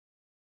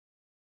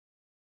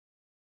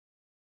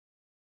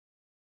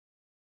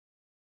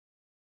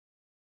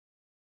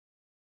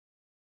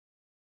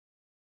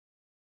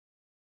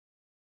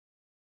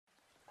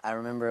I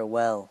remember it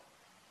well,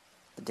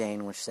 the day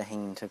in which the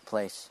hanging took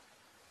place.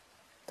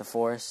 The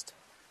forest,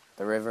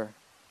 the river,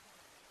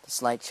 the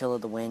slight chill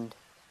of the wind,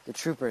 the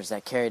troopers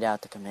that carried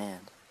out the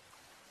command.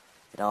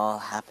 It all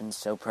happened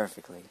so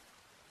perfectly.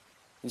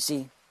 You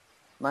see,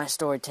 my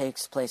story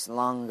takes place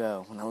long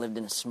ago when I lived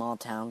in a small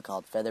town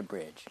called Feather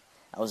Bridge.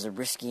 I was a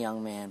risky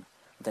young man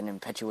with an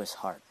impetuous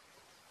heart.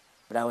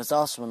 But I was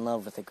also in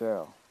love with a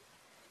girl,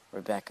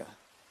 Rebecca.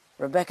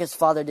 Rebecca's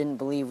father didn't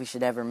believe we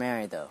should ever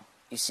marry, though.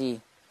 You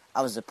see,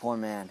 I was a poor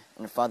man,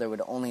 and her father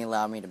would only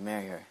allow me to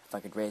marry her if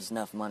I could raise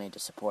enough money to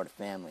support a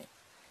family.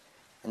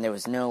 And there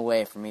was no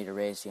way for me to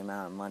raise the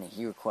amount of money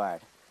he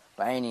required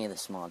by any of the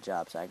small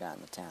jobs I got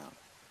in the town.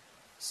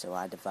 So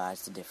I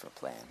devised a different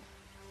plan: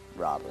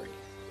 robbery.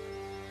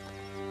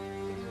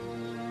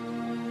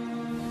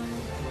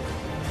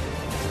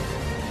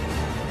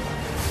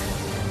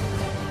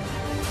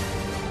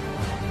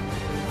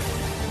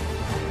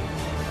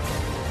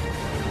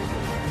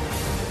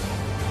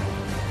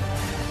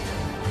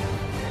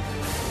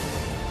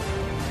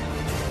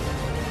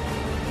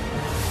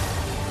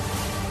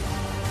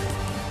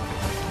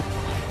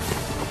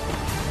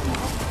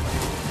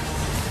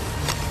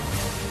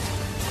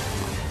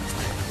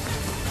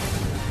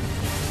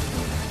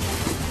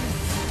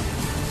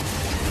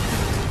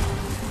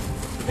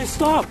 Hey,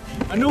 stop!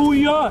 I know who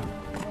you are!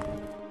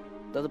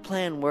 Though the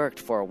plan worked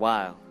for a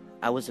while,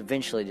 I was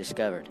eventually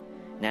discovered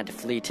and had to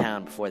flee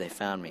town before they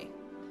found me.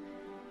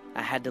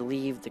 I had to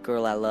leave the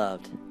girl I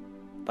loved,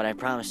 but I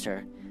promised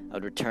her I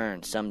would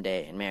return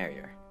someday and marry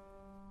her.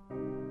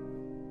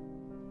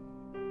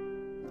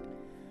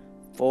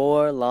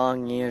 4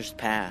 long years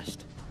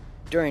passed,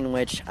 during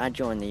which I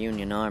joined the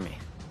Union Army.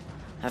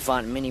 I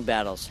fought in many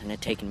battles and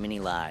had taken many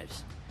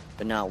lives,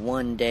 but not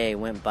one day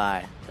went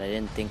by that I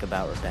didn't think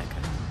about Rebecca.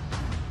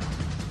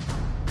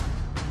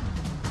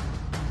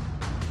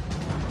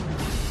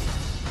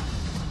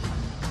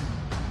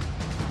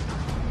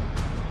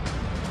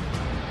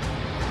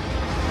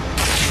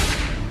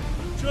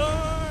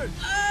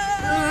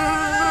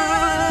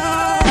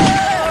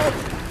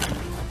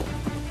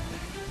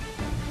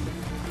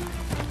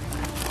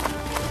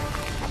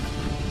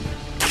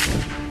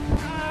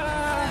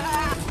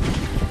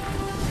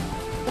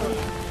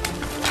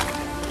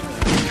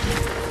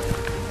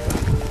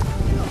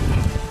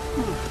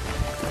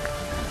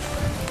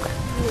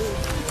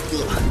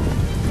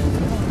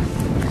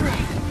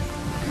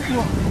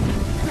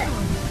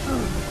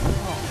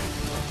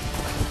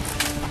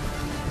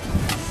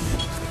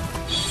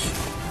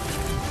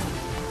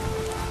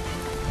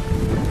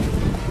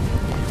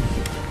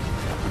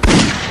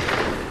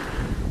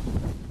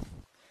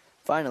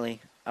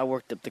 Finally, I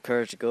worked up the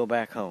courage to go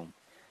back home.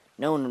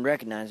 No one would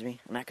recognize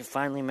me, and I could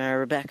finally marry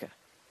Rebecca.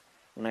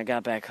 When I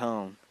got back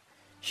home,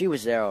 she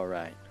was there all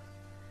right,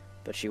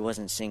 but she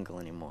wasn't single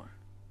anymore.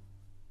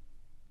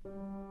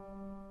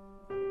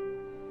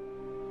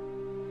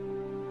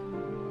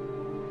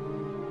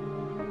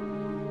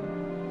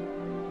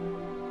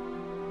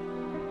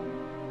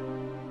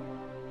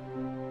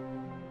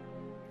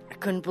 I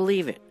couldn't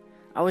believe it.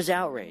 I was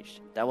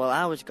outraged that while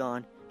I was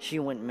gone, she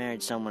went and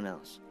married someone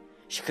else.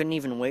 She couldn't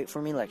even wait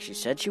for me like she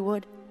said she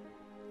would.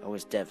 I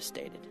was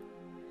devastated.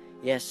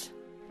 Yes,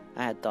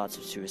 I had thoughts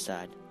of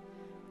suicide,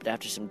 but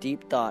after some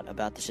deep thought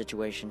about the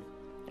situation,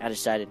 I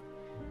decided,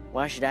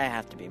 why should I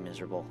have to be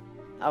miserable?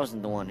 I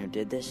wasn't the one who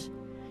did this.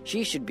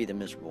 She should be the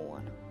miserable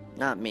one,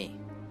 not me.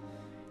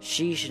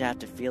 She should have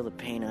to feel the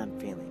pain I'm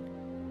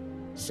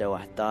feeling. So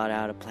I thought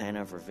out a plan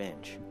of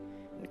revenge,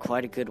 and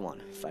quite a good one,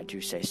 if I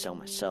do say so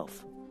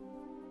myself.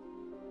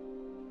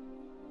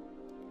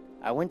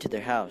 I went to their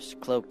house,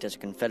 cloaked as a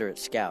Confederate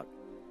scout.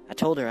 I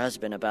told her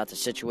husband about the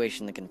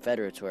situation the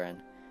Confederates were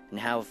in, and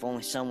how if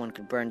only someone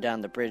could burn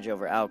down the bridge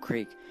over Owl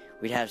Creek,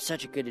 we'd have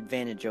such a good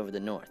advantage over the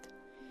North.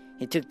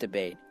 He took the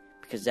bait,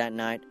 because that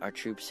night our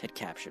troops had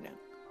captured him.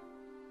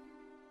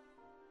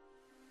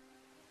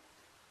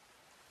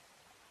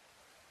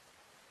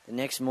 The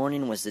next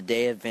morning was the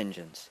day of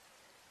vengeance.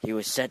 He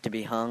was set to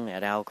be hung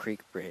at Owl Creek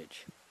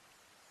Bridge.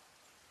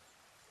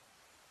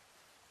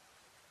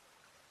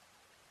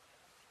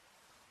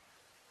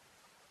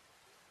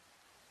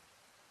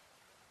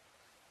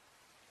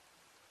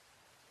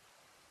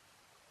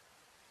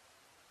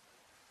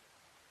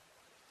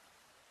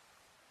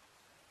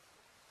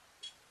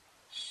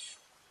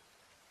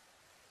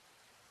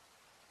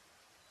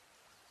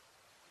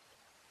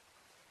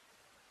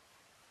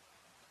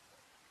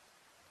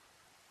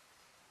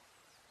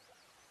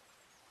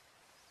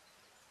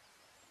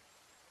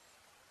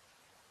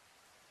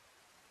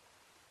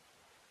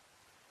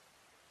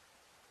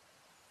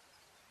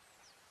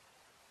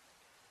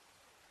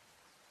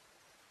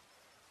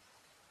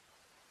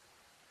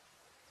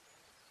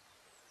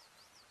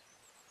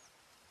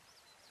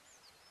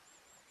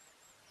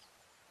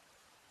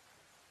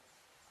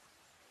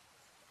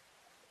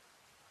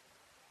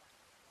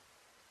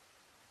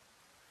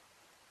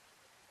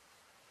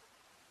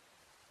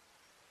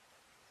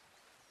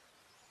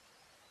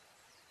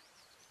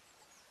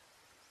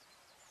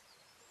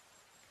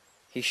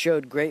 He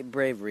showed great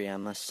bravery, I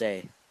must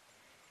say.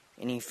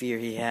 Any fear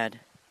he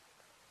had,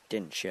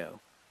 didn't show.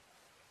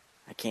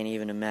 I can't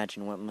even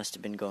imagine what must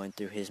have been going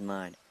through his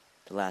mind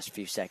the last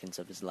few seconds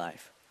of his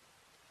life.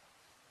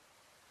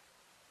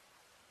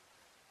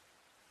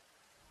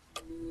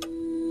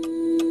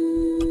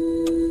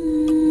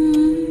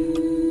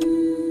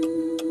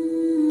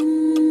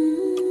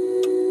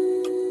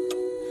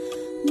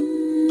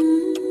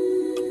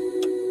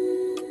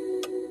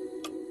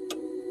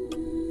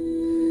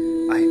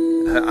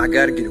 I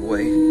gotta get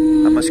away.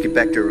 I must get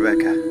back to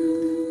Rebecca.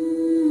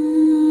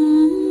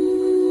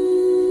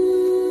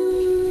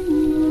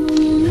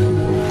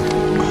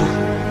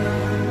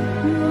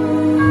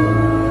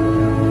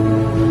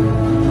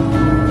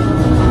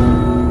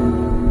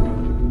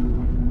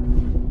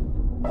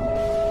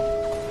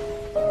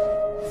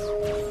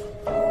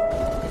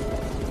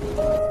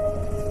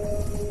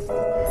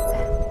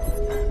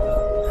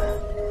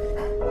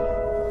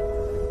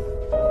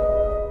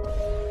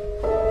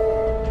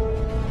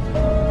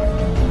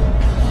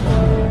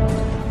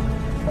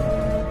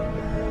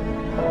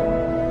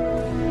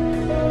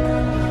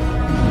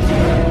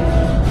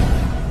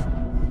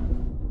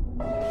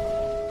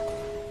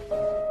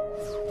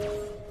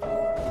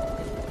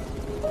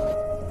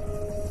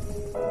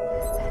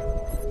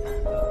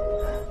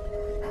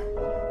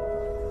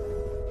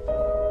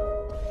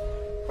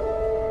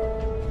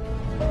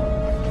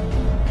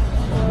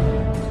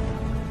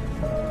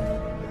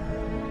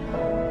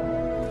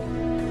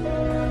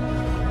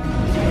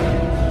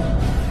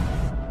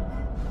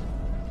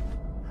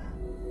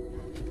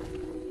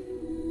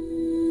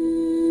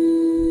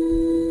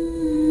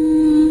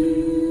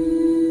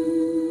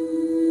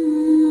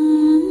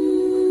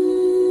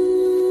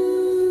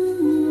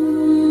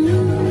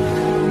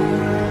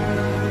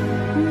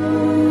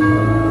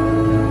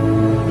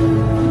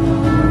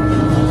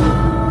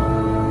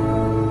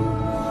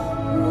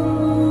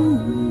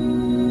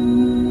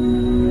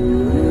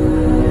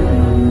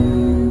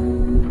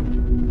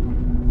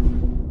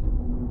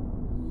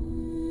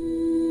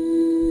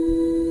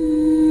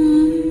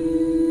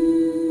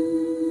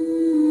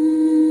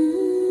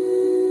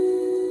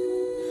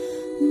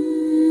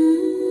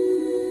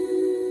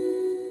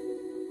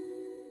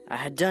 I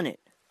had done it.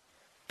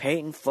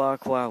 Peyton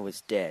Farquhar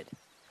was dead.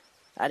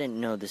 I didn't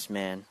know this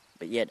man,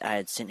 but yet I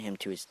had sent him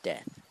to his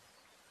death.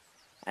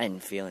 I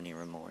didn't feel any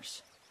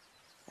remorse.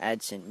 I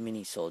had sent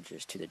many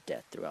soldiers to their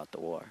death throughout the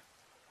war.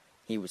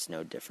 He was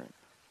no different.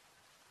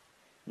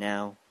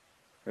 Now,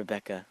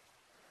 Rebecca,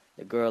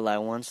 the girl I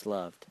once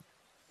loved,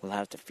 will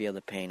have to feel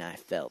the pain I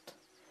felt,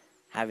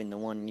 having the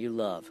one you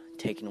love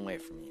taken away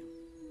from you.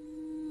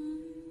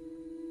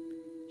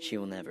 She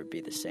will never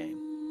be the same,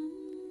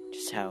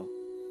 just how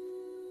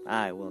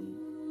I will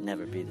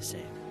never be the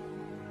same.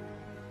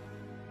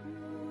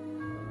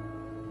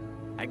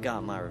 I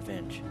got my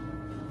revenge,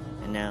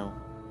 and now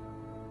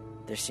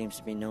there seems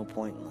to be no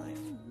point in life.